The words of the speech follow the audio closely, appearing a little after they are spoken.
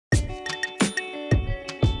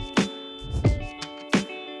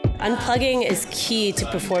Unplugging is key to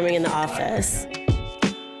performing in the office.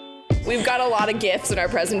 We've got a lot of gifts in our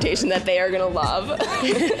presentation that they are going to love.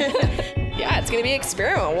 Yeah, it's going to be an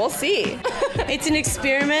experiment. We'll see. It's an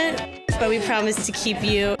experiment, but we promise to keep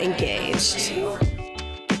you engaged.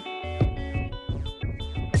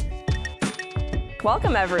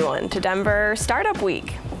 Welcome, everyone, to Denver Startup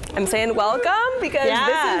Week. I'm saying welcome because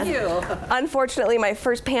this is unfortunately my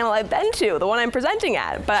first panel I've been to, the one I'm presenting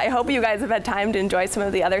at. But I hope you guys have had time to enjoy some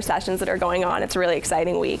of the other sessions that are going on. It's a really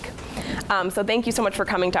exciting week. So thank you so much for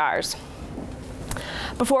coming to ours.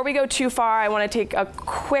 Before we go too far, I want to take a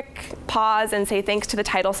quick pause and say thanks to the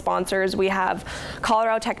title sponsors. We have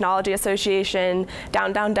Colorado Technology Association,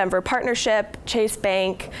 Downtown Denver Partnership, Chase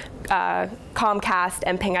Bank, Comcast,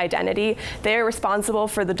 and Ping Identity. They're responsible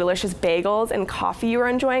for the delicious bagels and coffee you're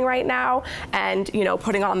enjoying right now, and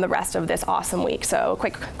putting on the rest of this awesome week. So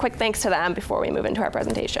quick thanks to them before we move into our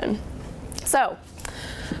presentation. So,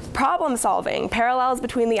 problem solving, parallels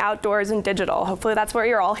between the outdoors and digital. Hopefully that's what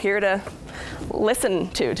you're all here to listen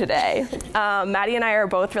to today. Maddie and I are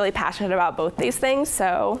both really passionate about both these things,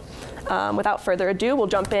 so without further ado, we'll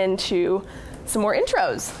jump into some more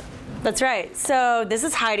intros. That's right. So this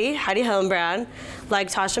is Heidi Hillenbrand. Like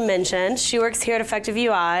Tasha mentioned, she works here at Effective UI,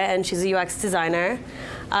 and she's a UX designer.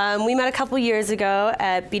 We met a couple years ago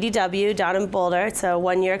at BDW down in Boulder. It's a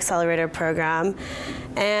one-year accelerator program.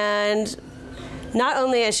 And not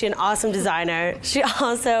only is she an awesome designer, she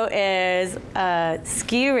also is a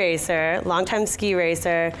ski racer, longtime ski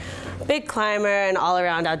racer, big climber, and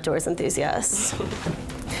all-around outdoors enthusiast.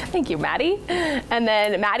 Thank you, Maddie. And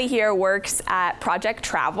then Maddie here works at Project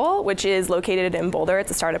Travel, which is located in Boulder.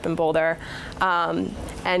 It's a startup in Boulder.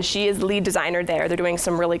 And she is lead designer there. They're doing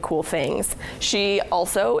some really cool things. She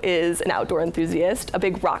also is an outdoor enthusiast, a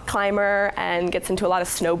big rock climber, and gets into a lot of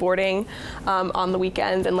snowboarding on the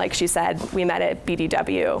weekends. And like she said, we met at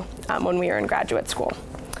BDW when we were in graduate school.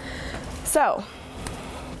 So,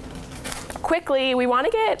 quickly, we want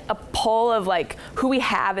to get a poll of who we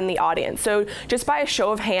have in the audience. So just by a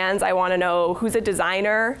show of hands, I want to know who's a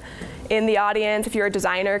designer in the audience. If you're a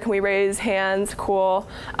designer, can we raise hands? Cool.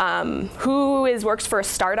 Who works for a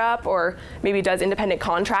startup or maybe does independent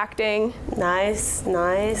contracting? Nice. All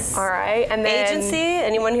right. And then agency?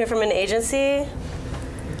 Anyone here from an agency?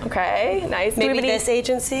 Okay, nice. Maybe this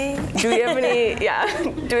agency? Do we have any? Yeah.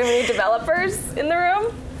 Do we have any developers in the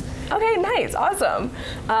room? Okay, nice, awesome.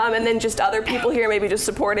 And then just other people here maybe just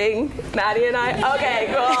supporting Maddie and I. Okay,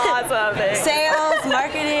 cool, awesome. Thanks. Sales,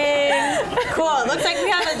 marketing. Cool, looks like we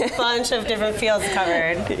have a bunch of different fields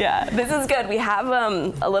covered. Yeah, this is good. We have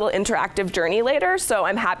a little interactive journey later, so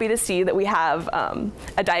I'm happy to see that we have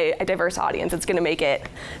a diverse audience. It's gonna make it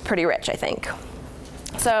pretty rich, I think.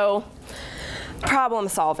 So, problem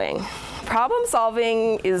solving. Problem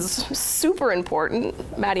solving is super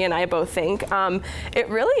important, Maddie and I both think. It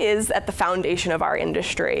really is at the foundation of our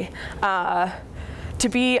industry. To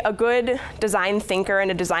be a good design thinker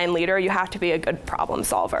and a design leader, you have to be a good problem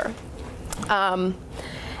solver.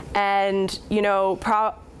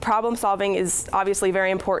 Problem solving is obviously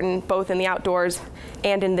very important both in the outdoors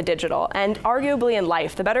and in the digital, and arguably in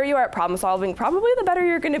life. The better you are at problem solving, probably the better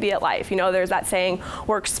you're going to be at life. There's that saying,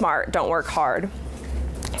 work smart, don't work hard.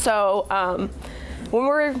 So when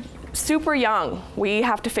we're super young, we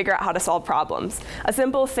have to figure out how to solve problems. A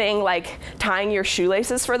simple thing like tying your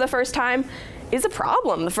shoelaces for the first time is a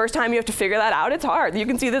problem. The first time you have to figure that out, it's hard. You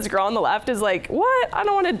can see this girl on the left is like, what? I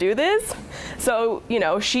don't want to do this. So,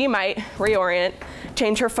 she might reorient,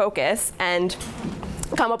 change her focus, and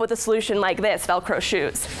come up with a solution like this, Velcro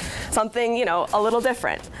shoes. Something, a little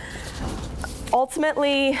different.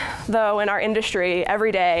 Ultimately, though, in our industry,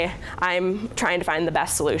 every day, I'm trying to find the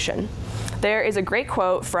best solution. There is a great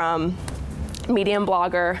quote from Medium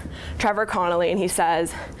blogger Trevor Connolly, and he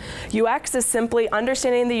says, UX is simply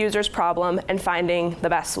understanding the user's problem and finding the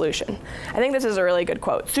best solution. I think this is a really good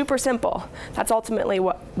quote. Super simple. That's ultimately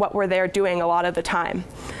what we're there doing a lot of the time.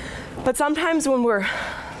 But sometimes when we're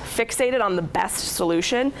fixated on the best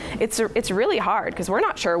solution, it's really hard because we're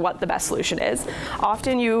not sure what the best solution is.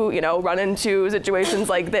 Often you run into situations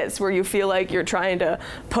like this where you feel like you're trying to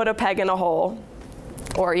put a peg in a hole,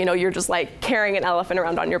 or you're just like carrying an elephant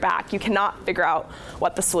around on your back. You cannot figure out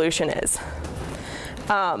what the solution is.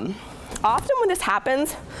 Often when this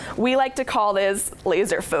happens, we like to call this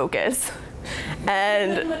laser focus.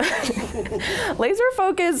 And laser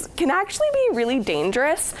focus can actually be really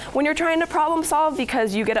dangerous when you're trying to problem solve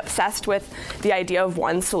because you get obsessed with the idea of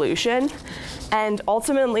one solution. And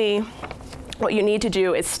ultimately, what you need to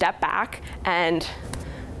do is step back and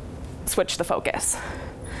switch the focus.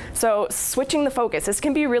 So switching the focus, this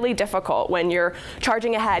can be really difficult when you're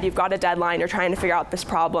charging ahead, you've got a deadline, you're trying to figure out this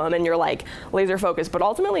problem, and you're like laser focused, but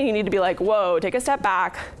ultimately you need to be like, whoa, take a step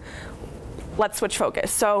back, let's switch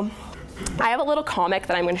focus. So I have a little comic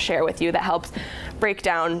that I'm going to share with you that helps break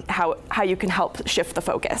down how you can help shift the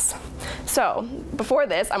focus. So before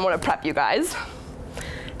this, I'm going to prep you guys.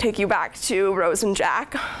 Take you back to Rose and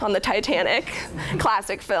Jack on the Titanic,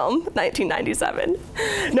 classic film, 1997.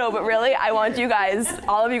 No, but really, I want you guys,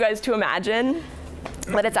 all of you guys, to imagine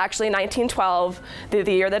that it's actually 1912,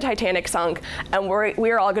 the year the Titanic sunk, and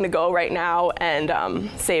we're all going to go right now and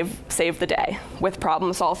save the day with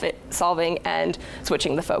problem solving and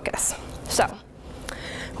switching the focus. So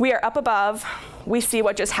we are up above. We see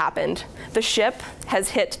what just happened. The ship has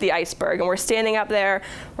hit the iceberg, and we're standing up there.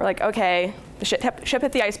 We're like, okay, the ship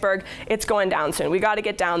hit the iceberg. It's going down soon. We got to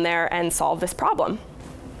get down there and solve this problem.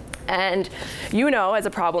 And you know, as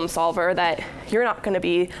a problem solver, that you're not going to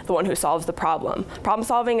be the one who solves the problem. Problem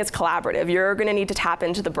solving is collaborative. You're going to need to tap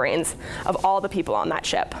into the brains of all the people on that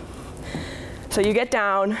ship. So you get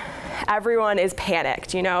down. Everyone is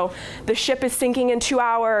panicked, you know. The ship is sinking in 2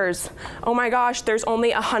 hours. Oh my gosh, there's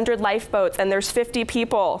only 100 lifeboats and there's 50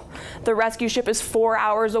 people. The rescue ship is 4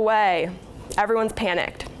 hours away. Everyone's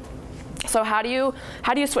panicked. So how do you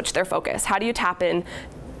switch their focus? How do you tap in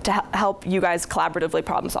to help you guys collaboratively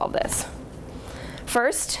problem solve this?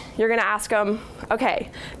 First, you're gonna ask them, okay,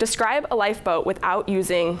 describe a lifeboat without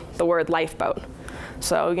using the word lifeboat.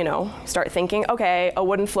 So, you know, start thinking, okay, a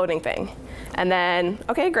wooden floating thing. And then,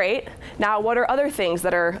 okay, great. Now, what are other things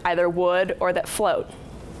that are either wood or that float?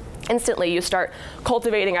 Instantly, you start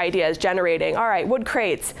cultivating ideas, generating, all right, wood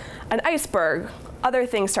crates, an iceberg, other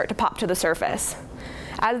things start to pop to the surface.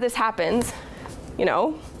 As this happens, you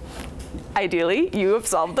know, ideally, you have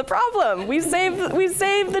solved the problem. We saved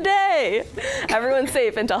the day. Everyone's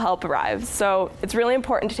safe until help arrives. So it's really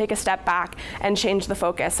important to take a step back and change the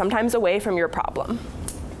focus, sometimes away from your problem.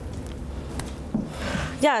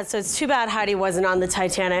 Yeah, so it's too bad Heidi wasn't on the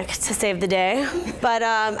Titanic to save the day. But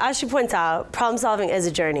as she points out, problem solving is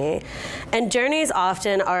a journey. And journeys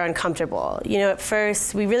often are uncomfortable. You know, at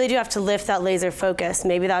first, we really do have to lift that laser focus.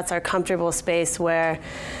 Maybe that's our comfortable space where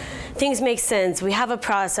things make sense. We have a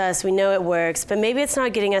process, we know it works, but maybe it's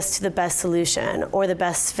not getting us to the best solution or the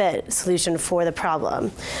best fit solution for the problem.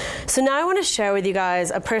 So now I want to share with you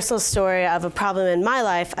guys a personal story of a problem in my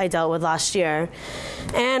life I dealt with last year.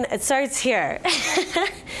 And it starts here.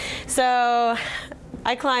 So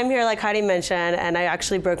I climb here, like Heidi mentioned, and I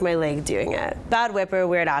actually broke my leg doing it. Bad whipper,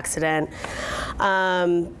 weird accident.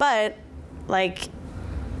 But like,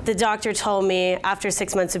 the doctor told me after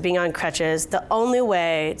 6 months of being on crutches, the only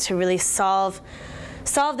way to really solve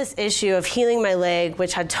this issue of healing my leg,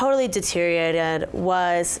 which had totally deteriorated,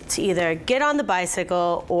 was to either get on the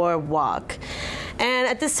bicycle or walk. And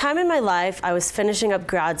at this time in my life, I was finishing up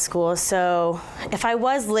grad school, so if I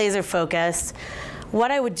was laser focused, what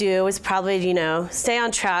I would do was probably, you know, stay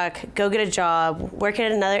on track, go get a job, work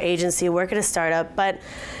at another agency, work at a startup, but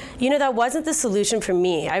you know, that wasn't the solution for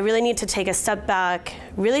me. I really need to take a step back,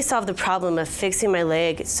 really solve the problem of fixing my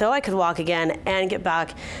leg so I could walk again and get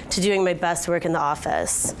back to doing my best work in the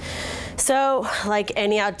office. So, like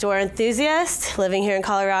any outdoor enthusiast living here in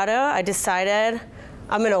Colorado, I decided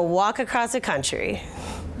I'm gonna walk across the country.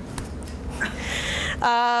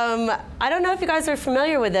 I don't know if you guys are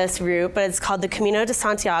familiar with this route, but it's called the Camino de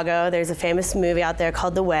Santiago. There's a famous movie out there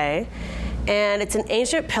called The Way. And it's an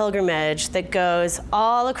ancient pilgrimage that goes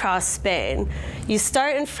all across Spain. You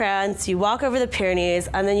start in France, you walk over the Pyrenees,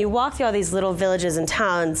 and then you walk through all these little villages and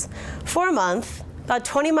towns for a month, about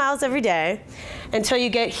 20 miles every day, until you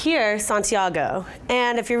get here, Santiago.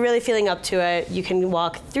 And if you're really feeling up to it, you can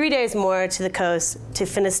walk 3 days more to the coast to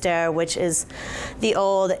Finisterre, which is the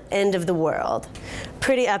old end of the world.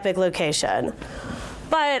 Pretty epic location.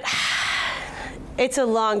 But it's a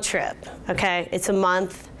long trip, okay? It's a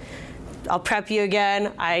month. I'll prep you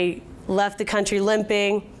again. I left the country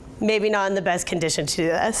limping, maybe not in the best condition to do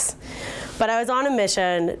this, but I was on a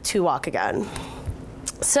mission to walk again.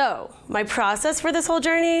 So my process for this whole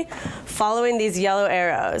journey, following these yellow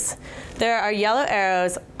arrows. There are yellow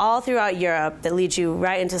arrows all throughout Europe that lead you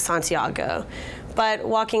right into Santiago, but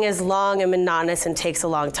walking is long and monotonous and takes a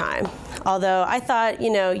long time. Although I thought,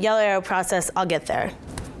 you know, yellow arrow process, I'll get there.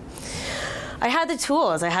 I had the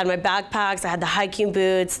tools. I had my backpacks, I had the hiking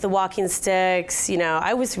boots, the walking sticks, you know,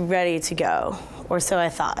 I was ready to go, or so I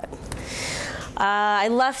thought. I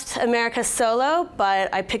left America solo,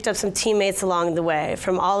 but I picked up some teammates along the way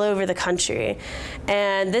from all over the country.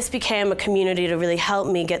 And this became a community to really help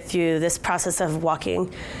me get through this process of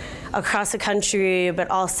walking across the country, but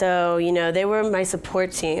also, you know, they were my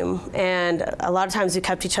support team. And a lot of times we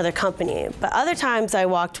kept each other company. But other times I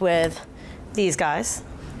walked with these guys.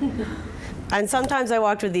 And sometimes I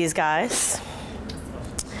walked with these guys.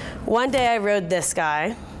 One day I rode this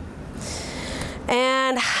guy.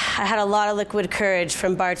 And I had a lot of liquid courage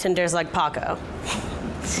from bartenders like Paco.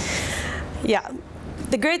 Yeah.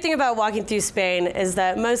 The great thing about walking through Spain is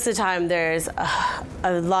that most of the time there's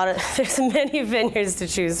there's many vineyards to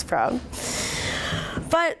choose from.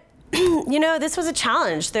 But, you know, this was a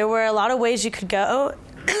challenge. There were a lot of ways you could go.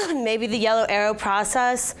 Maybe the yellow arrow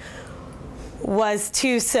process was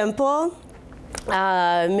too simple.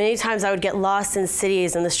 Many times I would get lost in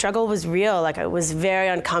cities, and the struggle was real. Like, it was very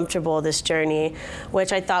uncomfortable, this journey,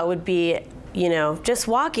 which I thought would be, you know, just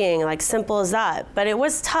walking, like simple as that. But it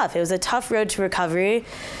was tough. It was a tough road to recovery.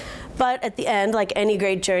 But at the end, like any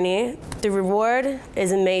great journey, the reward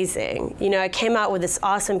is amazing. You know, I came out with this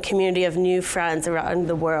awesome community of new friends around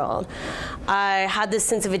the world. I had this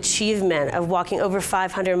sense of achievement of walking over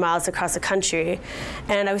 500 miles across the country.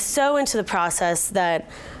 And I was so into the process that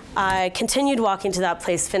I continued walking to that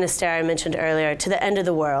place, Finisterre, I mentioned earlier, to the end of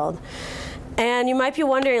the world. And you might be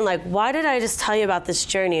wondering, like, why did I just tell you about this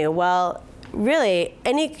journey? Well, really,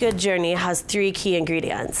 any good journey has 3 key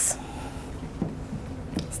ingredients.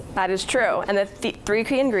 That is true. And the 3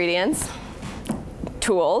 key ingredients: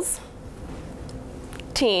 tools,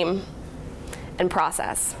 team, and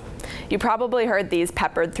process. You probably heard these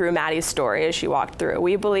peppered through Maddie's story as she walked through.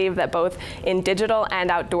 We believe that both in digital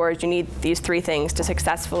and outdoors, you need these 3 things to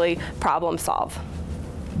successfully problem solve.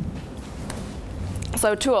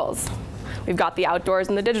 So tools. We've got the outdoors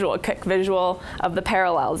and the digital. A quick visual of the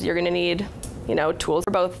parallels. You're going to need, you know, tools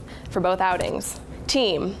for both outings.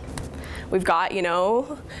 Team. We've got, you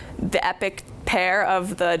know, the epic pair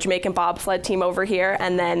of the Jamaican bobsled team over here,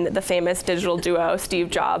 and then the famous digital duo, Steve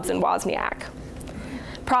Jobs and Wozniak.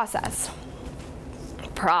 Process.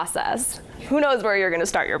 Process. Who knows where you're going to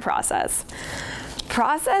start your process?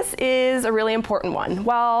 Process is a really important one.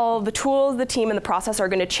 While the tools, the team, and the process are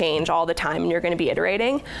going to change all the time and you're going to be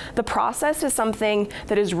iterating, the process is something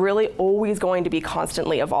that is really always going to be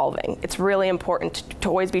constantly evolving. It's really important to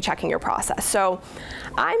always be checking your process. So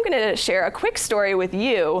I'm going to share a quick story with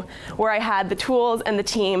you where I had the tools and the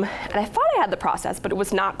team, and I thought I had the process, but it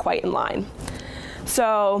was not quite in line.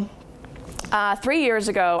 So 3 years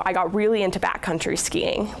ago, I got really into backcountry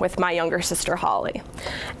skiing with my younger sister, Holly.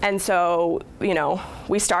 And so, you know,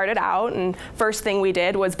 we started out, and first thing we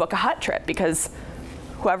did was book a hut trip, because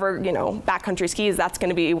whoever, you know, backcountry skis, that's going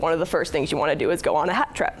to be one of the first things you want to do is go on a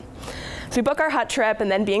hut trip. So we book our hut trip,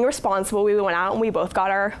 and then being responsible, we went out and we both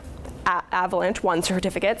got our Avalanche 1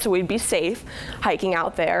 certificate, so we'd be safe hiking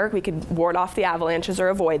out there. We could ward off the avalanches or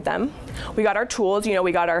avoid them. We got our tools, you know,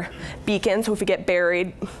 we got our beacons, so if we get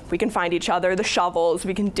buried, we can find each other. The shovels,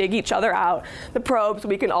 we can dig each other out. The probes,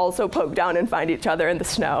 we can also poke down and find each other in the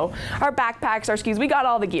snow. Our backpacks, our skis, we got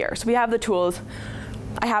all the gear. So we have the tools,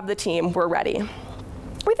 I have the team, we're ready.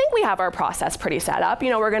 We think we have our process pretty set up. You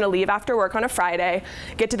know, we're gonna leave after work on a Friday,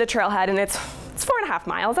 get to the trailhead, and it's 4.5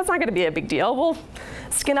 miles. That's not gonna be a big deal. We'll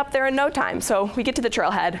skin up there in no time. So we get to the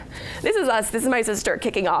trailhead. This is us, this is my sister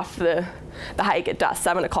kicking off the hike at dusk,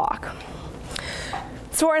 7 o'clock.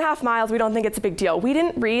 It's 4.5 miles, we don't think it's a big deal. We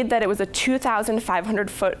didn't read that it was a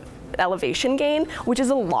 2,500 foot elevation gain, which is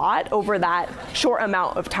a lot over that short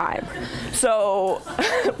amount of time. So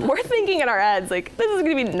we're thinking in our heads, like, this is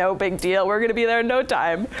gonna be no big deal. We're gonna be there in no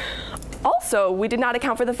time. Also, we did not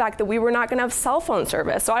account for the fact that we were not gonna have cell phone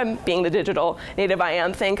service. So I'm, being the digital native I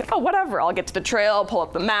am, think, oh, whatever, I'll get to the trail, pull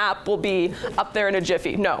up the map, we'll be up there in a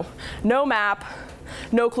jiffy. No, no map,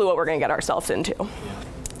 no clue what we're gonna get ourselves into.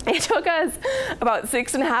 It took us about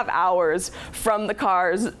 6.5 hours from the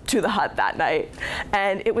cars to the hut that night.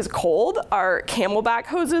 And it was cold. Our Camelback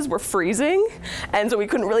hoses were freezing. And so we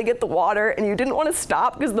couldn't really get the water. And you didn't want to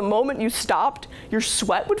stop, because the moment you stopped, your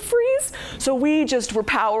sweat would freeze. So we just were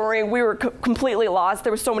powering. We were completely lost.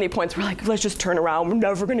 There were so many points where we're like, let's just turn around. We're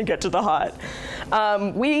never going to get to the hut.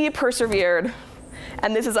 We persevered.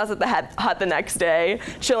 And this is us at the hut the next day,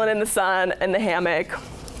 chilling in the sun and the hammock.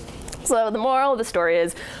 So the moral of the story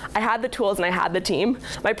is, I had the tools and I had the team.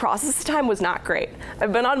 My process time was not great.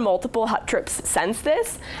 I've been on multiple hut trips since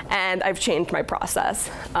this, and I've changed my process.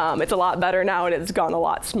 It's a lot better now, and it's gone a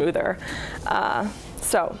lot smoother.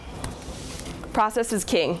 So, process is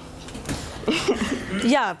king.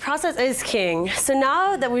 Yeah, process is king. So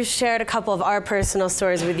now that we've shared a couple of our personal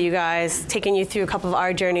stories with you guys, taking you through a couple of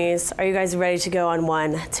our journeys, are you guys ready to go on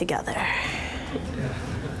one together?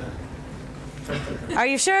 Are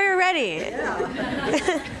you sure you're ready? Yeah.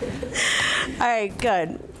 All right,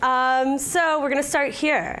 good. So we're gonna start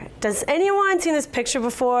here. Does anyone seen this picture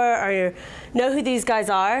before or know who these guys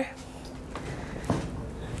are?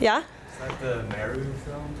 Yeah? Is that the Meru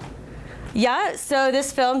film? Yeah, so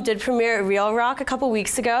this film did premiere at Real Rock a couple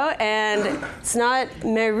weeks ago, and it's not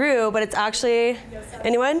Meru, but it's actually,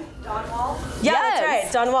 anyone? Dawn Wall? Yeah, Yes. that's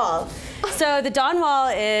right, Dawn Wall. So the Dawn Wall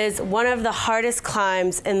is one of the hardest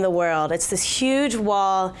climbs in the world. It's this huge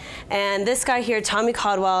wall, and this guy here, Tommy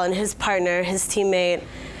Caldwell, and his partner, his teammate,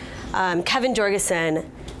 Kevin Jorgensen,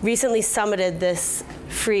 recently summited this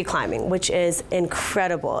free climbing, which is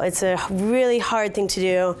incredible. It's a really hard thing to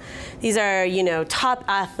do. These are, you know, top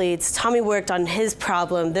athletes. Tommy worked on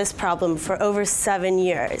this problem for over 7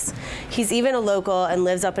 years. He's even a local and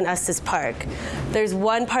lives up in Estes Park. There's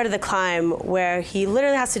one part of the climb where he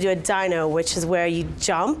literally has to do a dyno, which is where you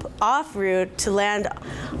jump off route to land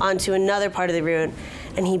onto another part of the route.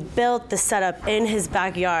 And he built the setup in his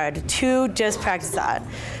backyard to just practice that.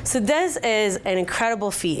 So this is an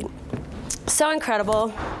incredible feat. So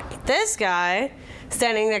incredible. This guy,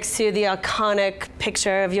 standing next to the iconic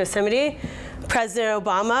picture of Yosemite, President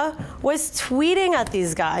Obama, was tweeting at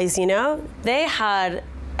these guys, you know? They had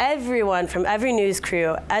everyone from every news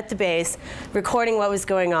crew at the base recording what was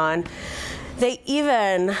going on. They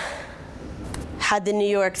even had the New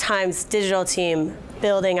York Times digital team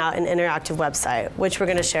building out an interactive website, which we're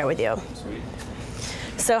gonna share with you. Sweet.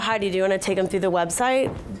 So Heidi, do you want to take them through the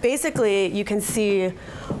website? Basically, you can see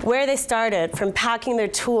where they started, from packing their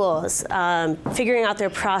tools, figuring out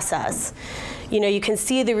their process. You know, you can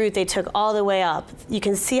see the route they took all the way up. You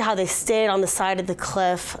can see how they stayed on the side of the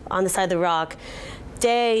cliff, on the side of the rock,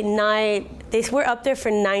 day, night. They were up there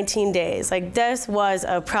for 19 days. Like, this was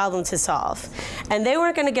a problem to solve. And they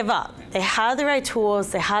weren't going to give up. They had the right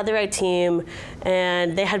tools, they had the right team,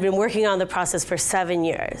 and they had been working on the process for 7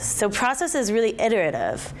 years. So process is really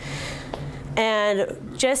iterative.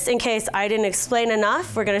 And just in case I didn't explain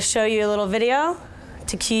enough, we're going to show you a little video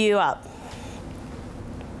to cue you up.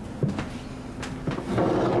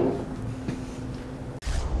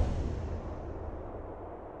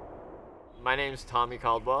 My name's Tommy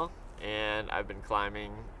Caldwell, and I've been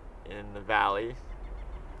climbing in the valley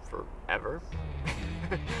forever.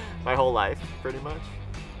 My whole life, pretty much.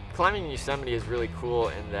 Climbing in Yosemite is really cool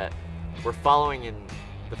in that we're following in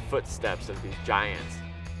the footsteps of these giants.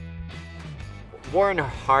 Warren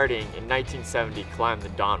Harding in 1970 climbed the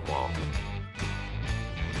Dawn Wall,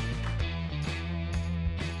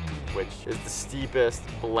 which is the steepest,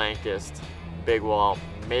 blankest big wall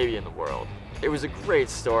maybe in the world. It was a great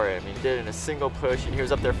story. I mean, he did it in a single push, and he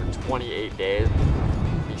was up there for 28 days.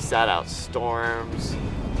 He sat out storms,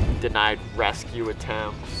 denied rescue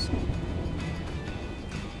attempts.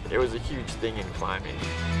 It was a huge thing in climbing.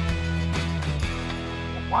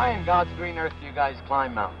 Why in God's green earth do you guys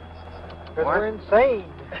climb mountains? Because we're insane.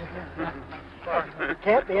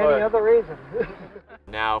 Can't be any other reason.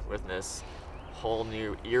 Now, with this whole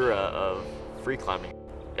new era of free climbing,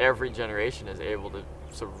 every generation is able to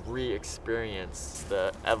sort of re-experience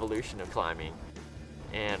the evolution of climbing.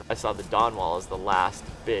 And I saw the Dawn Wall as the last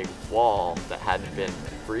big wall that hadn't been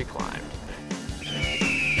free climbed.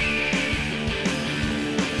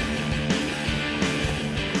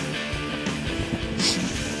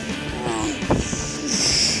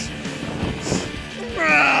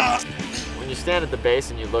 When you stand at the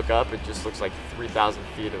base and you look up, it just looks like 3,000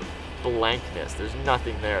 feet of blankness. There's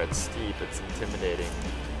nothing there. It's steep, it's intimidating.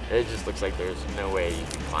 It just looks like there's no way you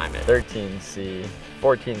can climb it. 13C,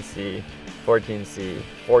 14C, 14C,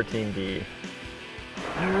 14D.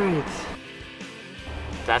 All right.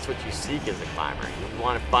 That's what you seek as a climber. You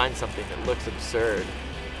want to find something that looks absurd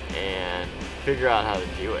and figure out how to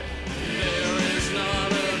do it. There is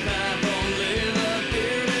not a path, only the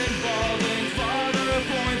bearded balding father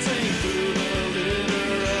pointing through the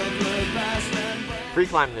litter of the past and present. Free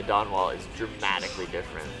climbing the Dawn Wall is dramatically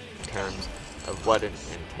different in terms of what it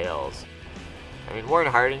entails. I mean, Warren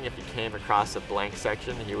Harding, if he came across a blank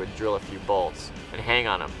section, he would drill a few bolts and hang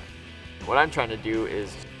on them. What I'm trying to do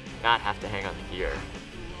is not have to hang on the gear.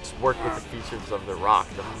 Just work with the features of the rock,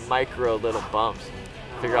 the micro little bumps,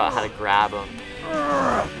 and figure out how to grab them.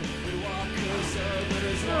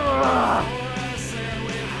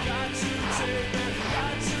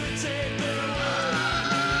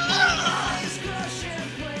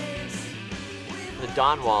 The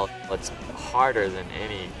Dawn Wall, it's harder than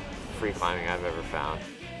any free climbing I've ever found.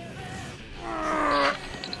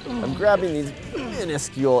 I'm grabbing these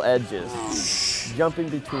minuscule edges, jumping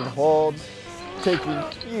between holds, taking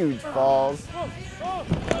huge falls.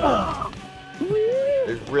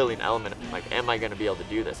 There's really an element of like, am I gonna be able to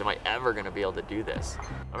do this? Am I ever gonna be able to do this?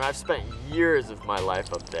 I mean, I've spent years of my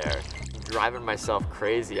life up there, driving myself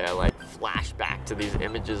crazy. I like flash back to these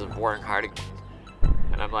images of wearing cardigan,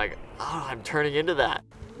 and I'm like, oh, I'm turning into that.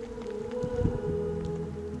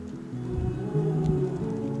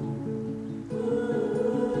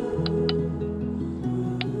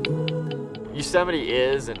 Yosemite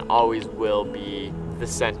is and always will be the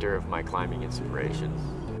center of my climbing inspiration.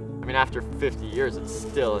 I mean, after 50 years, it's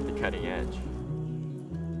still at the cutting edge.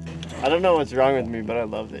 I don't know what's wrong with me, but I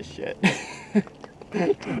love this shit.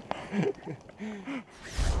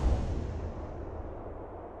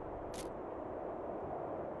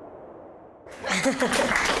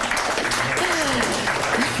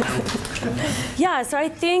 Yeah, so I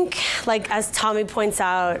think, like, as Tommy points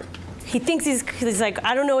out, he thinks he's like,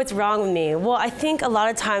 I don't know what's wrong with me. Well, I think a lot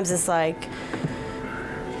of times it's like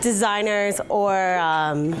designers or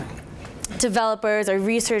developers or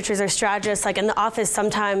researchers or strategists, like in the office,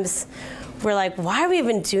 sometimes we're like, why are we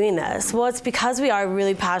even doing this? Well, it's because we are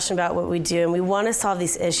really passionate about what we do and we want to solve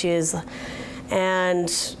these issues.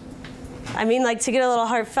 And I mean, like, to get a little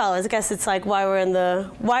heartfelt, I guess it's like why we're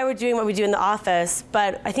doing what we do in the office,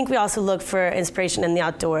 but I think we also look for inspiration in the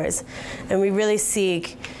outdoors, and we really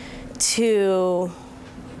seek to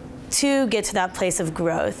get to that place of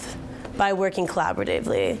growth by working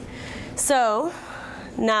collaboratively. So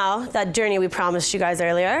now, that journey we promised you guys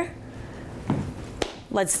earlier,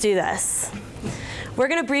 let's do this. We're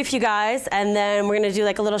gonna brief you guys, and then we're gonna do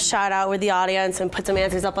like a little shout out with the audience and put some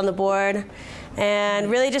answers up on the board. And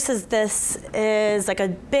really, just as this is like a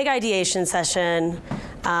big ideation session,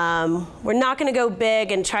 we're not gonna go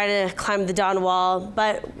big and try to climb the Dawn Wall,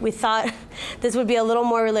 but we thought this would be a little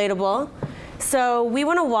more relatable. So we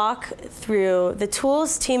wanna walk through the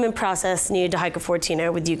tools, team, and process needed to hike a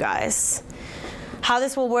 14er with you guys. How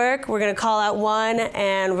this will work, we're gonna call out one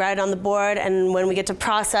and write it on the board, and when we get to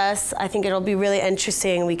process, I think it'll be really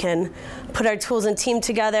interesting. We can put our tools and team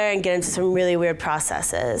together and get into some really weird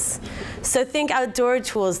processes. So think outdoor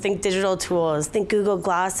tools, think digital tools, think Google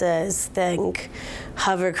Glasses, think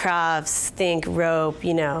hovercrafts, think rope,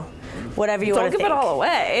 you know, whatever you want to think. Don't give it all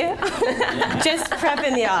away. Just prep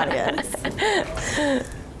in the audience.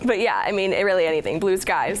 But yeah, I mean, really anything, blue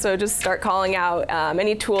sky. So just start calling out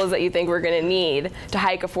any tools that you think we're gonna need to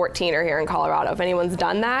hike a 14er here in Colorado. If anyone's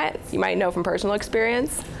done that, you might know from personal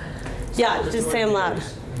experience. Yeah, just say them loud.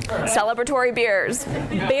 Celebratory beers.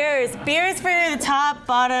 Beers for the top,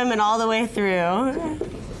 bottom, and all the way through.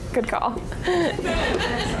 Good call.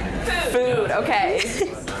 Food, okay.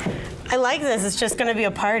 I like this, it's just gonna be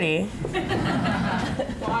a party.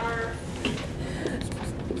 Water.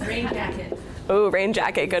 Rain jacket. Ooh, rain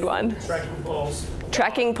jacket, good one. Trekking poles.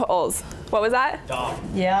 Trekking poles. What was that? Dog.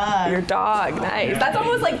 Yeah. Your dog, nice. That's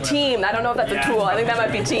almost like team. I don't know if that's a tool. I think that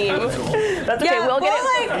might be team. That's okay, Yeah, we'll get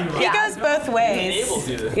it. like, he goes both ways.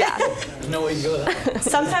 Yeah. There's no way you go that.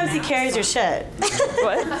 Sometimes he carries your shit.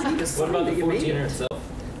 What? What about the 14er itself?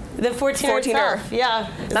 The 14er itself, yeah.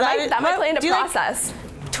 That might play into do you like process.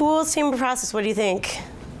 tools, team, and process, what do you think?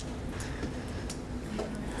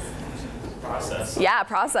 Process. Yeah,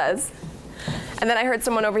 process. And then I heard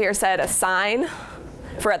someone over here said a sign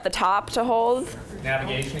for at the top to hold.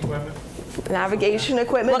 Navigation equipment. Navigation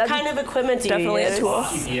equipment. What kind of equipment do you definitely use? a tool.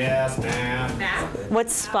 GPS, map. What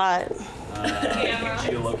spot?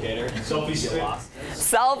 Geolocator. Selfie stick.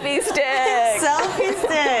 Selfie stick. Selfie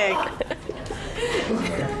stick.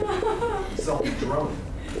 Selfie drone.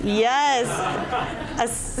 Yes. A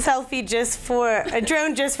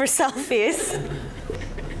drone just for selfies.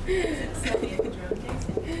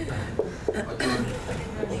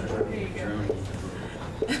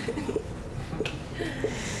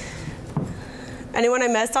 Anyone I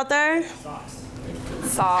missed out there?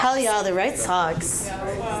 Socks. Hell yeah, the right socks.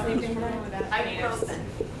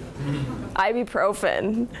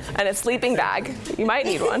 Ibuprofen and a sleeping bag. You might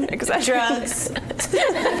need one. Drugs.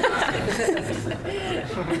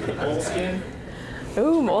 Moleskin.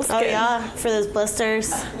 Ooh, moleskin. Oh yeah, for those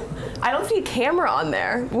blisters. I don't see a camera on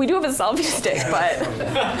there. We do have a selfie stick, but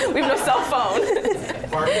we have no cell phone.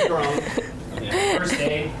 Parking drone. Yeah. First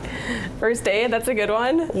aid. First aid, that's a good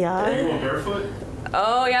one. Yeah. Are you going barefoot?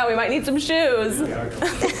 Oh yeah, we might need some shoes. A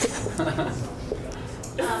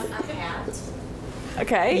hat.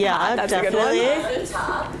 Okay. Yeah, that's definitely. a good The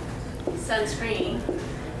top. Sunscreen. one.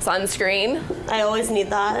 Sunscreen. I always need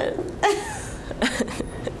that.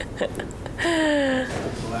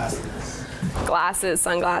 Glasses. Glasses,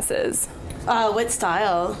 sunglasses. What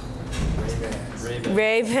style?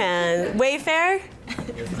 Ray-Ban. Wayfair?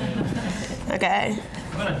 Okay.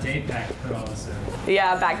 What a day pack to put all this in.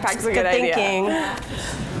 Yeah, backpack's a good Good idea. thinking.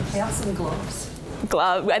 I have some gloves.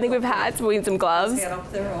 Glove. I think we've hats, but we need some gloves. Get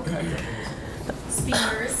up there, okay.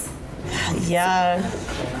 Speakers. Yeah.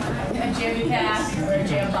 A jammy pack or a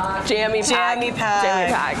jam box? Jammy pack. Jammy pack.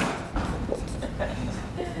 Jammy pack.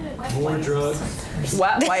 More drugs.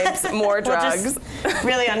 Wet wipes, more We'll just drugs.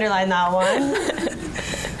 really underline that one.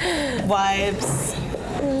 Wipes.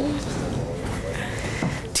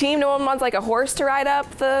 Team, no one wants like a horse to ride up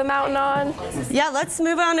the mountain on? Yeah, let's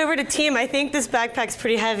move on over to team. I think this backpack's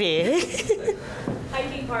pretty heavy.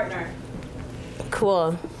 Hiking partner.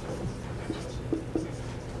 Cool.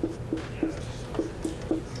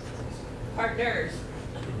 Partners.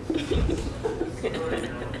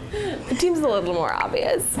 The team's a little more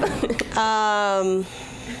obvious.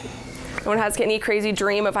 No one has any crazy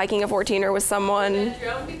dream of hiking a 14er with someone.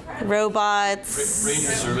 Robots.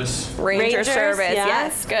 Ranger service. Ranger Rangers, service, yeah.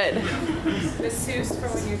 yes, good. Masseuse for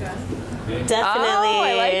when you're done. Definitely. Oh,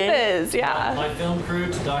 I like this, yeah. My film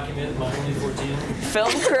crew to document my only 14.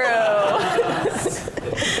 Film crew.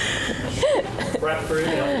 Prep crew to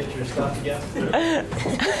help get your stuff together.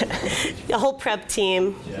 The whole prep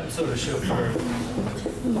team. Yeah, I'm sort of a chauffeur.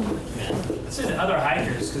 This is other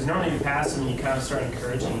hikers, because normally you pass them and you kind of start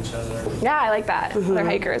encouraging each other. Yeah, I like that. They're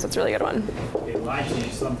hikers, that's a really good one. They lie to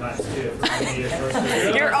you sometimes too. Maybe your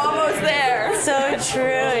first You're almost there. So true,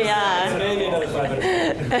 yeah. Maybe another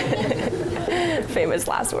 500. Famous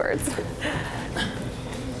last words.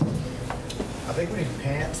 I think we need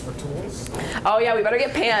pants for tools. Oh yeah, we better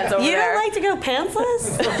get pants over You there. don't like to go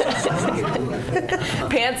pantsless?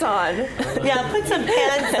 Pants on. Yeah, put some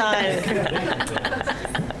pants on.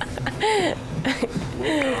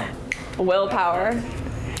 Willpower.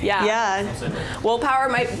 Yeah. Yeah. Willpower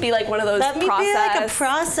might be like one of those That may be like a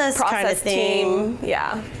process kind of thing. team.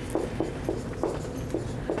 Yeah.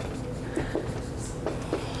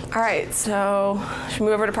 All right, so should we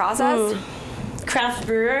move over to process? Craft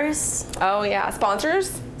brewers, Oh yeah,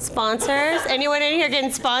 sponsors. sponsors. Anyone in here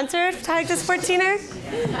getting sponsored to hike this 14er?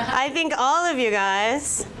 I think all of you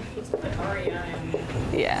guys.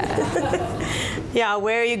 Yeah. Yeah,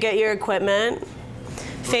 where you get your equipment.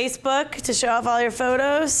 Facebook to show off all your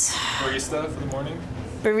photos. Barista for the morning.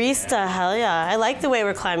 Barista, hell yeah. I like the way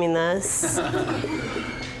we're climbing this. All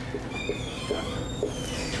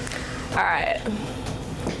right.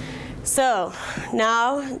 So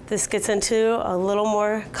now this gets into a little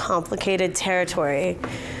more complicated territory.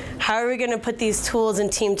 How are we going to put these tools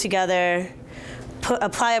and team together,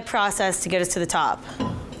 apply a process to get us to the top?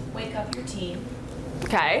 Wake up your team.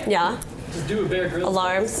 Okay. Yeah. Just do a Bear Grylls.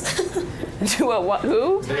 Alarms. Do a what?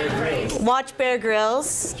 Who? Bear Grylls. Watch Bear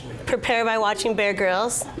Grylls. Prepare by watching Bear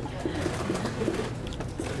Grylls. I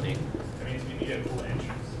mean, you need a cool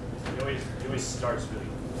entrance. It always starts really.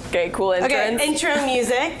 Okay, cool entrance. Okay, intro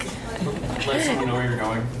music. Let someone know where you're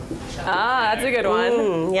going. Ah, that's a good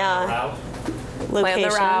one. Yeah. Route. Location. Plan the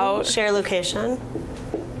route. Share location.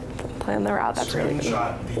 Plan the route. That's really good.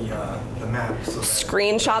 Screenshot the map. So that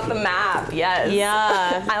Screenshot the map. Yes.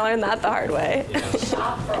 Yeah. I learned that the hard way.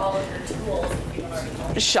 Shop for all of your tools if you already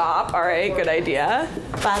know. Shop. All right. Good idea.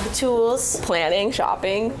 Buy the tools. Planning.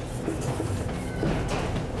 Shopping.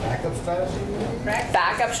 backup strategy.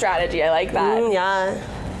 Backup strategy. I like that. Yeah.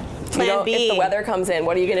 Plan B. If the weather comes in,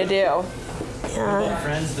 what are you gonna do? Yeah.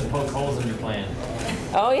 Friends to poke holes in your plan.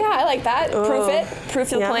 Oh yeah, I like that. Proof it. Proof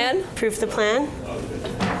the Yeah. plan. Proof the plan.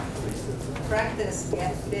 Practice,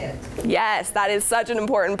 get fit. Yes, that is such an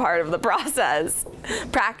important part of the process.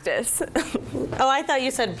 Practice. Oh, I thought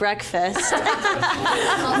you said breakfast. Put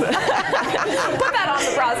that on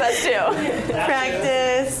the process too.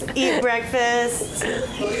 Practice, eat breakfast.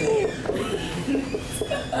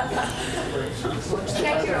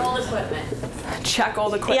 Check your old equipment. Check all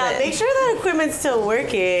the equipment. Yeah, make sure that equipment's still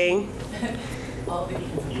working.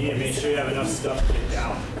 You need to make sure you have enough stuff to get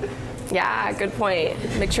down. Yeah, good point.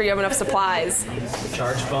 Make sure you have enough supplies.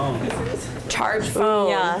 Charge phone. Charge phone.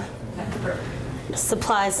 Yeah.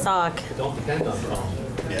 Supply stock. Don't depend on phone.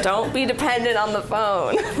 Don't be dependent on the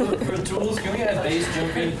phone. For tools, can we have base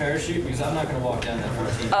jumping parachute? Because I'm not going to walk down that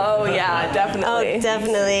 14. Oh yeah, definitely. Oh,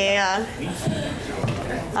 definitely, yeah.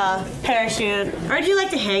 Parachute. Or do you like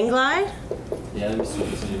to hang glide? Yeah, that'd be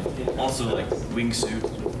sweet too. Also, like wingsuit.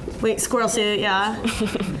 Wait, squirrel suit, yeah.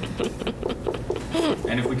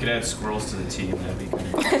 And if we could add squirrels to the team, that'd be good.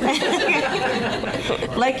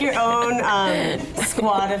 Like your own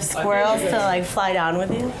squad of squirrels to like fly down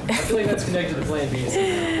with you. I feel like that's connected to plan B.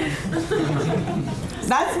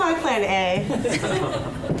 That's my plan A.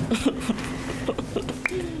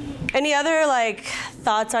 Any other like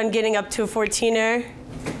thoughts on getting up to a 14er?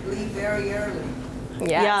 Leave very early.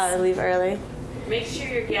 Yes. Yeah, leave early. Make sure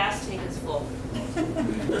your gas tank is full.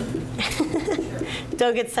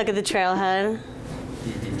 Don't get stuck at the trailhead.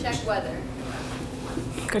 Check weather.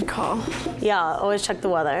 Good call. Yeah, always check the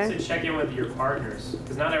weather. So check in with your partners,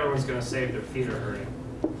 because not everyone's going to say if their feet are hurting.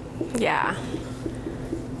 Yeah.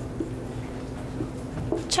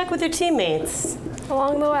 Check with your teammates.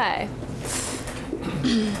 Along the way.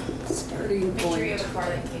 Starting point. Make sure you have a car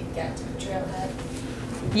that can get to the trailhead.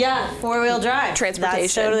 Yeah, 4-wheel drive. Transportation.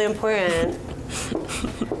 That's totally important.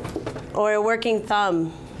 Or a working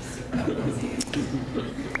thumb.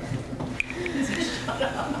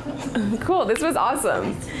 Cool, this was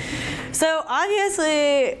awesome. So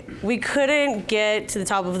obviously, we couldn't get to the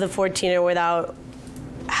top of the 14er without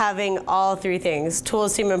having all three things: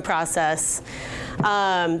 tools, team, and process.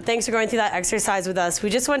 Thanks for going through that exercise with us. We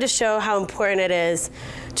just wanted to show how important it is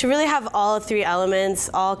to really have all three elements,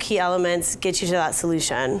 all key elements, get you to that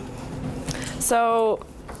solution. So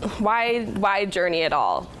why journey at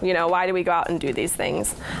all? You know, why do we go out and do these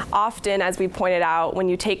things? Often, as we pointed out, when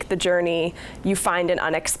you take the journey, you find an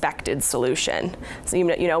unexpected solution. So,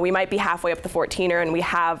 you know, we might be halfway up the 14er and we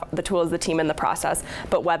have the tools, the team, and the process,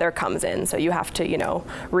 but weather comes in. So you have to, you know,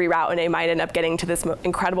 reroute, and it might end up getting to this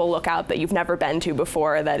incredible lookout that you've never been to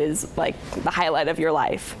before that is like the highlight of your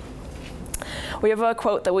life. We have a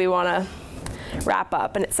quote that we want to wrap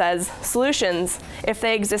up, and it says, "Solutions, if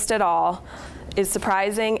they exist at all, is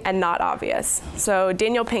surprising and not obvious." So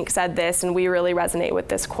Daniel Pink said this, and we really resonate with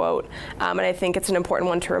this quote, and I think it's an important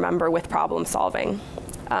one to remember with problem solving.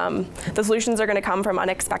 The solutions are going to come from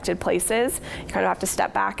unexpected places. You kind of have to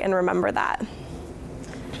step back and remember that.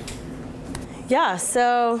 Yeah,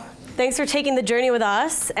 so thanks for taking the journey with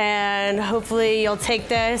us, and hopefully you'll take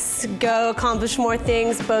this, go accomplish more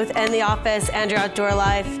things, both in the office and your outdoor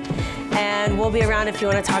life, and we'll be around if you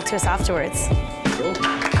want to talk to us afterwards. Cool.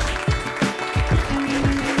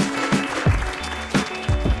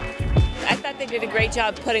 They did a great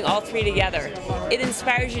job putting all three together. It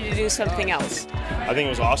inspires you to do something else. I think it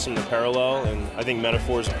was awesome to parallel, and I think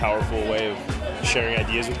metaphor is a powerful way of sharing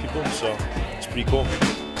ideas with people, so it's pretty cool.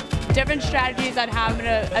 Different strategies on how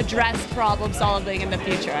to address problem solving in the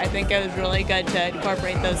future. I think it was really good to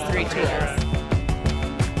incorporate those three tools.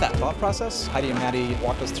 That thought process Heidi and Maddie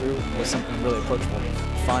walked us through was something really approachable,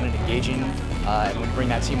 fun and engaging. And when you bring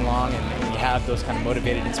that team along and you have those kind of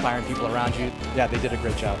motivated, inspiring people around you, yeah, they did a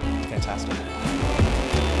great job. Fantastic.